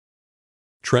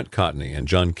Trent Cotney and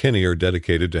John Kenney are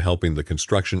dedicated to helping the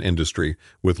construction industry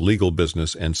with legal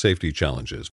business and safety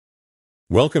challenges.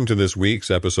 Welcome to this week's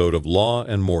episode of Law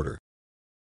and Mortar.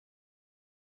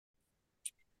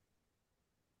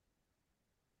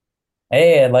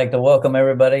 Hey, I'd like to welcome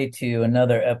everybody to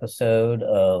another episode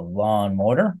of Law and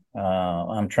Mortar.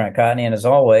 I'm Trent Cotney, and as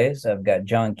always, I've got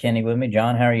John Kenney with me.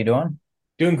 John, how are you doing?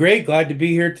 Doing great. Glad to be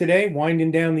here today,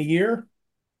 winding down the year.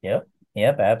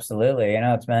 Yep, absolutely.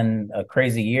 It's been a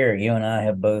crazy year. You and I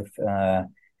have both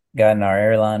gotten our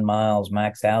airline miles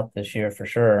maxed out this year for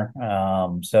sure.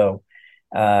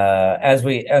 As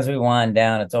we wind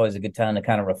down, it's always a good time to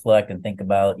kind of reflect and think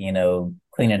about,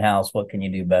 cleaning house. What can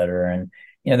you do better? And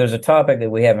there's a topic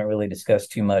that we haven't really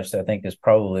discussed too much that I think is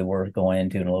probably worth going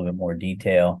into in a little bit more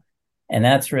detail. And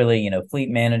that's really, fleet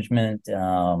management,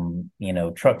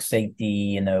 truck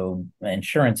safety,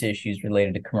 insurance issues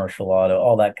related to commercial auto,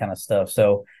 all that kind of stuff.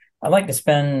 So I'd like to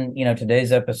spend,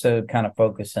 today's episode kind of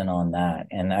focusing on that.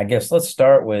 And I guess let's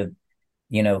start with,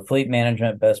 fleet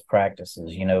management best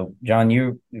practices.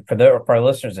 John, for our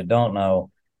listeners that don't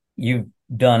know, you've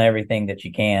done everything that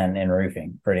you can in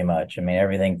roofing, pretty much. I mean,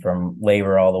 everything from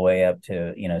labor all the way up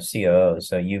to, COO.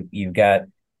 So you've got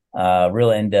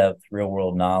real in-depth,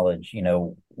 real-world knowledge.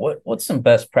 What's some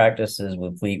best practices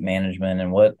with fleet management,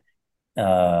 and what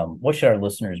should our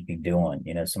listeners be doing?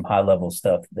 Some high-level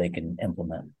stuff that they can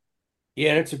implement.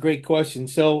 Yeah, that's a great question.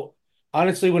 So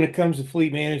honestly, when it comes to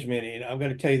fleet management, and I'm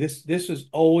going to tell you this is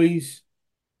always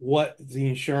what the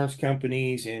insurance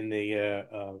companies and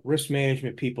the risk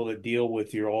management people that deal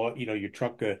with your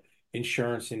truck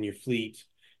insurance and your fleet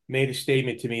made a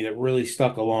statement to me that really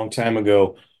stuck a long time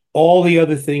ago. All the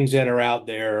other things that are out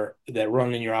there that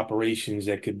run in your operations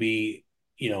that could be,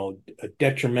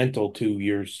 detrimental to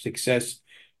your success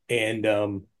and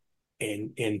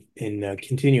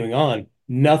continuing on,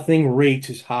 nothing rates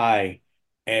as high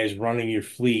as running your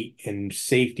fleet and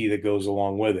safety that goes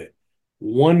along with it.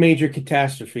 One major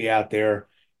catastrophe out there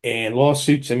and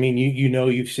lawsuits. I mean,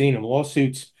 you've seen them.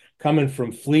 Lawsuits coming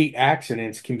from fleet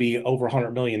accidents can be over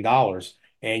 $100 million,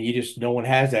 and no one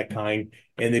has that kind.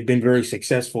 And they've been very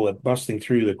successful at busting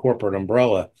through the corporate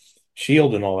umbrella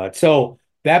shield and all that. So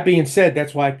that being said,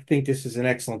 that's why I think this is an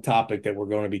excellent topic that we're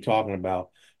going to be talking about.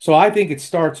 So I think it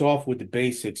starts off with the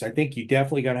basics. I think you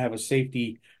definitely got to have a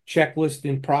safety checklist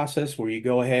in process where you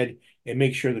go ahead and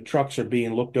make sure the trucks are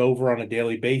being looked over on a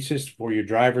daily basis before your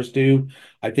drivers do.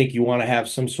 I think you want to have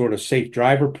some sort of safe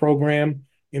driver program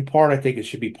in part. I think it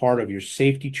should be part of your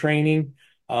safety training.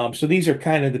 So these are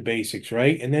kind of the basics,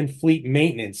 right? And then fleet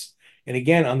maintenance. And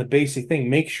again, on the basic thing,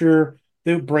 make sure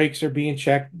the brakes are being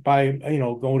checked by,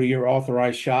 going to your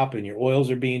authorized shop and your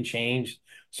oils are being changed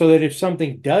so that if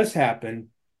something does happen,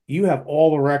 you have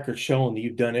all the records showing that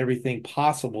you've done everything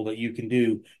possible that you can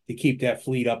do to keep that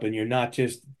fleet up, and you're not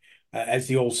just, as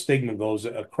the old stigma goes,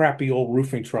 a crappy old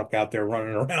roofing truck out there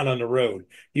running around on the road.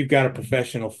 You've got a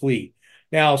professional fleet.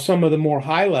 Now, some of the more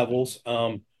high levels,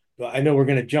 I know we're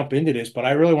going to jump into this, but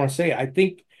I really want to say, I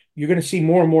think you're going to see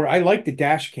more and more. I like the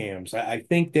dash cams. I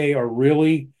think they are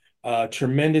really a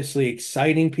tremendously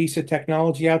exciting piece of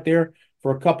technology out there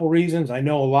for a couple reasons. I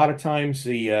know a lot of times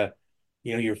your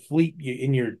fleet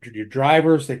and your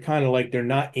drivers, they kind of like they're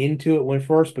not into it when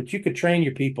first, but you could train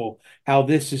your people how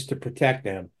this is to protect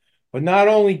them. But not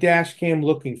only dash cam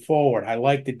looking forward, I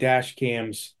like the dash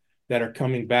cams that are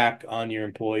coming back on your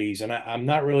employees. And I'm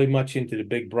not really much into the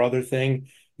big brother thing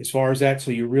as far as that.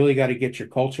 So you really got to get your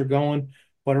culture going.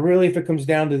 But really, if it comes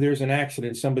down to there's an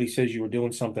accident, somebody says you were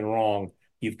doing something wrong,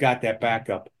 you've got that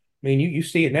backup. I mean, you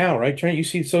see it now, right, Trent? You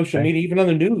see social Right. media, even on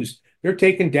the news. They're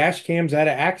taking dash cams out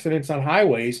of accidents on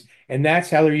highways, and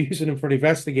that's how they're using them for the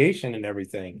investigation and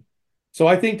everything. So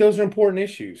I think those are important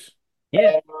issues.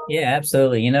 Yeah, yeah,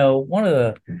 absolutely. One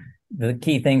of the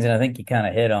key things, and I think you kind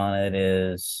of hit on it,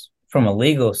 is from a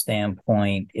legal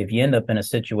standpoint, if you end up in a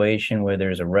situation where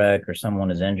there's a wreck or someone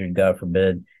is injured, God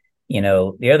forbid,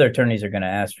 the other attorneys are going to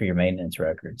ask for your maintenance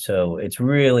record. So it's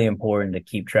really important to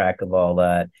keep track of all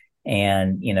that.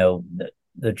 And,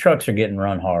 the trucks are getting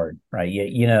run hard, right?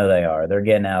 They are. They're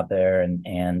getting out there.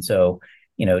 And so,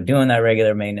 doing that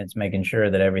regular maintenance, making sure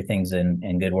that everything's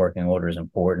in good working order is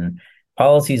important.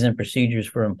 Policies and procedures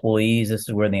for employees. This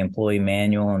is where the employee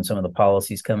manual and some of the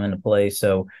policies come into play.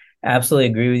 So absolutely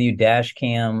agree with you. Dash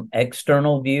cam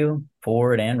external view,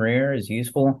 forward and rear, is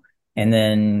useful. And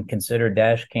then consider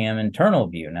dash cam internal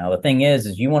view. Now, the thing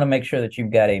is you want to make sure that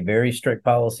you've got a very strict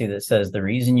policy that says the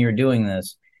reason you're doing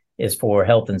this is for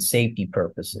health and safety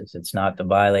purposes. It's not to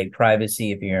violate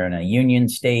privacy. If you're in a union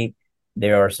state,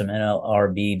 there are some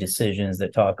NLRB decisions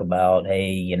that talk about, hey,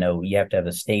 you have to have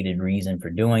a stated reason for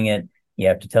doing it. You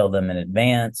have to tell them in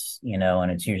advance,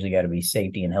 and it's usually got to be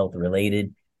safety and health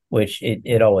related, which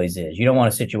it always is. You don't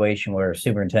want a situation where a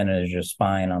superintendent is just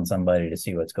spying on somebody to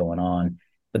see what's going on.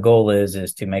 The goal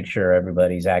is to make sure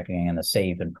everybody's acting in a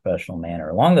safe and professional manner.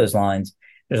 Along those lines,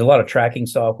 there's a lot of tracking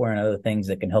software and other things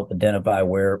that can help identify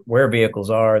where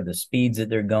vehicles are, the speeds that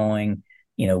they're going,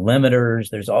 limiters.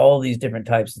 There's all these different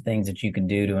types of things that you can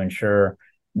do to ensure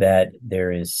that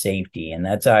there is safety. And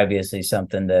that's obviously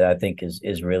something that I think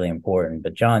is really important.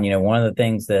 But John, one of the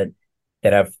things that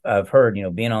I've heard,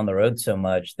 being on the road so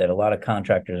much, that a lot of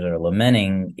contractors are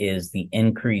lamenting is the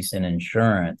increase in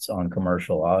insurance on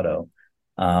commercial auto.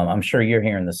 I'm sure you're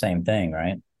hearing the same thing,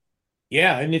 right?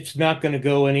 Yeah, and it's not going to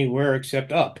go anywhere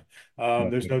except up.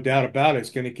 There's no doubt about it. It's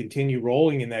going to continue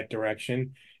rolling in that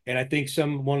direction. And I think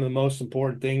one of the most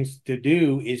important things to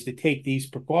do is to take these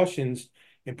precautions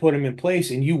and put them in place,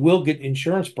 and you will get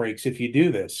insurance breaks if you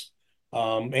do this.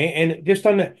 And just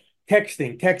on the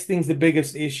texting's the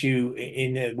biggest issue.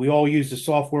 We all use the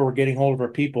software. We're getting hold of our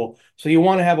people, so you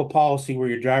want to have a policy where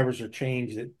your drivers are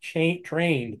trained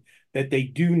that they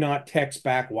do not text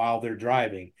back while they're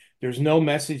driving. There's no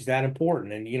message that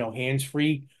important, and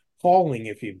hands-free calling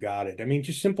if you've got it. I mean,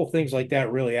 just simple things like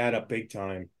that really add up big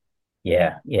time.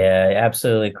 Yeah,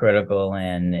 absolutely critical.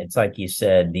 And it's like you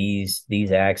said, these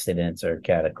accidents are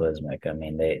cataclysmic. I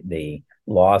mean, the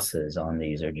losses on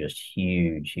these are just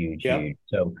huge, huge, Yep. huge.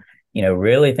 So,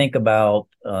 really think about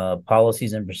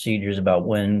policies and procedures about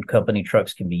when company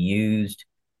trucks can be used.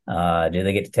 Do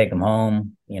they get to take them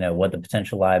home? What the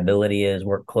potential liability is.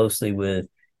 Work closely with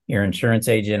your insurance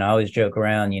agent. I always joke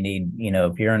around, you need,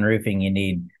 if you're in roofing, you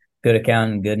need good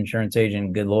accountant, good insurance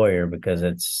agent, good lawyer,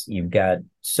 because you've got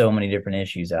so many different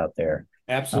issues out there.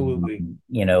 Absolutely.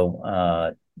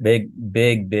 Big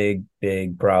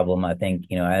problem. I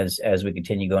think, as we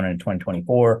continue going into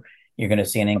 2024, you're going to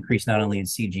see an increase not only in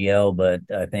CGL, but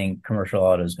I think commercial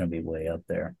auto is going to be way up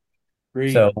there.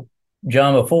 Agreed. So,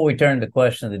 John, before we turn to the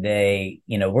question of the day,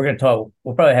 we're going to talk,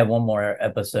 we'll probably have one more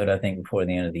episode, I think, before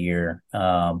the end of the year.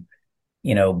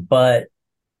 But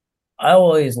I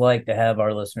always like to have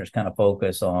our listeners kind of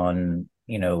focus on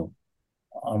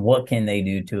what can they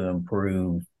do to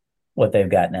improve what they've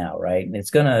got now, right? And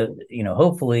it's going to,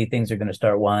 hopefully things are going to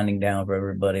start winding down for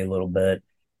everybody a little bit.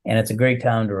 And it's a great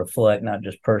time to reflect, not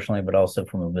just personally, but also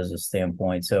from a business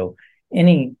standpoint. So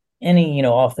any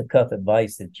off the cuff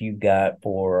advice that you've got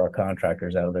for our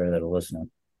contractors out there that are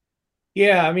listening?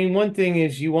 Yeah, I mean, one thing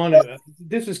is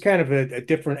this is kind of a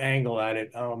different angle at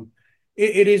it.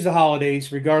 It is the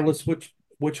holidays, regardless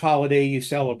which holiday you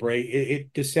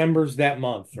celebrate. December's that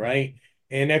month, right?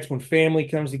 And that's when family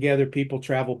comes together, people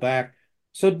travel back.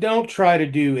 So don't try to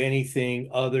do anything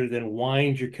other than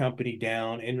wind your company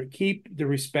down and keep the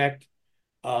respect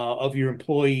of your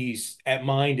employees at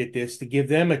mind at this, to give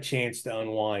them a chance to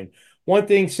unwind. One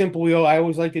thing simple I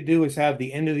always like to do is have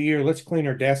the end of the year. Let's clean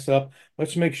our desks up.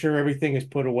 Let's make sure everything is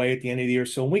put away at the end of the year.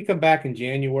 So when we come back in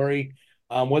January,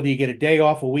 whether you get a day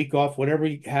off, a week off, whatever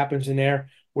happens in there,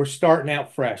 we're starting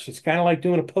out fresh. It's kind of like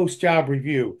doing a post-job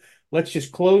review. Let's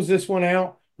just close this one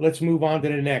out. Let's move on to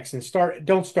the next and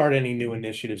don't start any new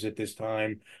initiatives at this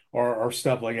time or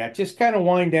stuff like that. Just kind of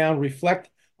wind down, reflect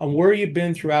on where you've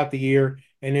been throughout the year,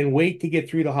 and then wait to get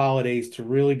through the holidays to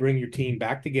really bring your team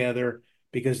back together,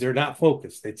 because they're not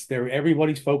focused.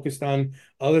 Everybody's focused on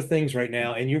other things right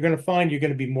now, and you're going to find you're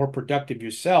going to be more productive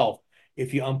yourself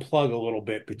if you unplug a little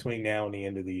bit between now and the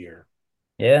end of the year.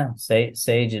 Yeah,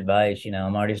 sage advice.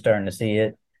 I'm already starting to see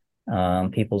it.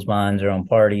 People's minds are on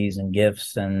parties and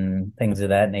gifts and things of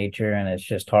that nature, and it's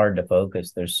just hard to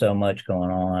focus. There's so much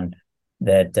going on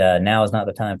that now is not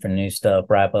the time for new stuff.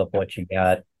 Wrap up what you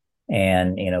got,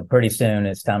 and pretty soon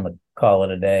it's time to call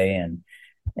it a day and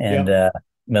Yep.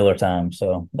 Miller time.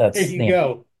 So There that's you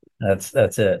go. that's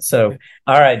it. So,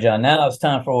 all right, John. Now it's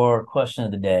time for question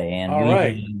of the day, and All we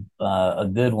right. have a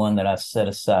good one that I set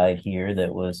aside here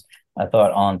that was, I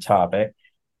thought, on topic.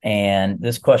 And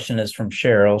this question is from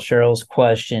Cheryl. Cheryl's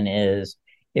question is: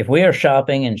 if we are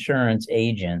shopping insurance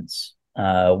agents,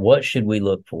 what should we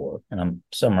look for? And I'm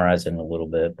summarizing a little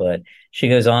bit, but she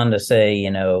goes on to say,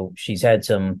 she's had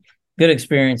some good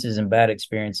experiences and bad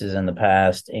experiences in the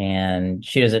past, and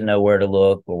she doesn't know where to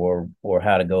look or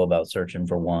how to go about searching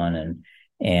for one,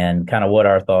 and kind of what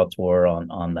our thoughts were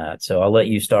on that. So I'll let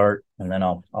you start, and then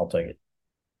I'll take it.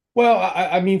 Well,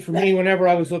 I mean, for me, whenever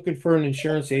I was looking for an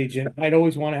insurance agent, I'd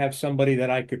always want to have somebody that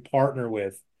I could partner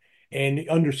with and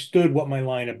understood what my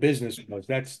line of business was.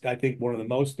 That's, I think, one of the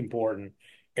most important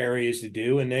areas to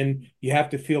do. And then you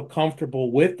have to feel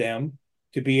comfortable with them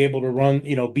to be able to run,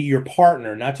 be your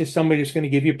partner, not just somebody that's going to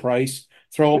give you a price,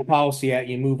 throw a policy at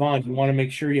you, move on. You want to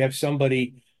make sure you have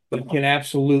somebody that can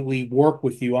absolutely work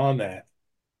with you on that.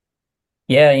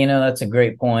 Yeah, that's a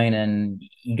great point, and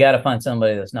you got to find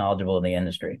somebody that's knowledgeable in the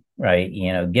industry, right?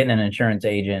 Getting an insurance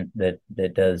agent that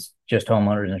does just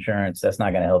homeowners insurance, that's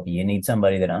not going to help you. You need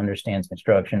somebody that understands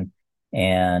construction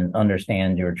and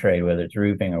understands your trade, whether it's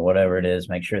roofing or whatever it is.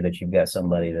 Make sure that you've got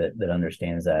somebody that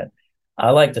understands that. I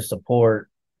like to support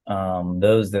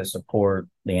those that support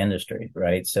the industry,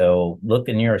 right? So look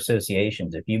in your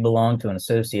associations. If you belong to an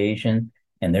association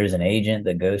and there's an agent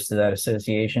that goes to that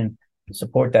association,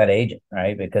 support that agent,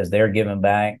 right? Because they're giving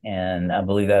back, and I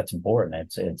believe that's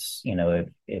important. It's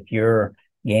if you're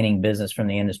gaining business from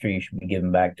the industry, you should be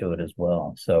giving back to it as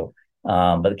well. So,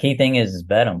 but the key thing is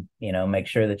vet them. Make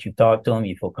sure that you've talked to them,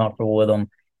 you feel comfortable with them.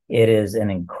 It is an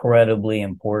incredibly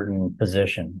important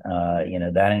position.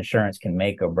 That insurance can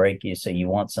make or break you. So you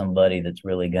want somebody that's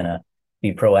really going to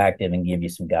be proactive and give you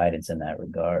some guidance in that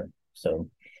regard. So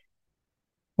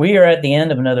we are at the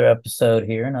end of another episode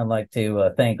here, and I'd like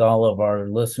to thank all of our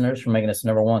listeners for making us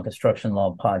the #1 construction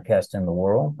law podcast in the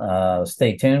world.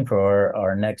 Stay tuned for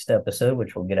our next episode,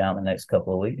 which will get out in the next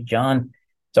couple of weeks. John,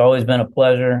 it's always been a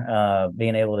pleasure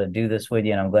being able to do this with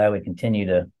you, and I'm glad we continue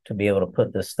to be able to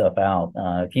put this stuff out.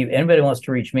 If anybody wants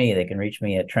to reach me, they can reach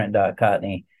me at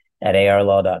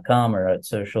trent.cotney@arlaw.com or at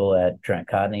social at Trent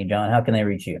Cotney. John, how can they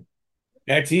reach you?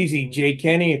 That's easy.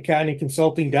 Kenny at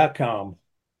CotneyConsulting.com.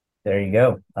 There you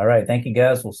go. All right. Thank you,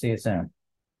 guys. We'll see you soon.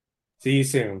 See you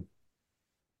soon.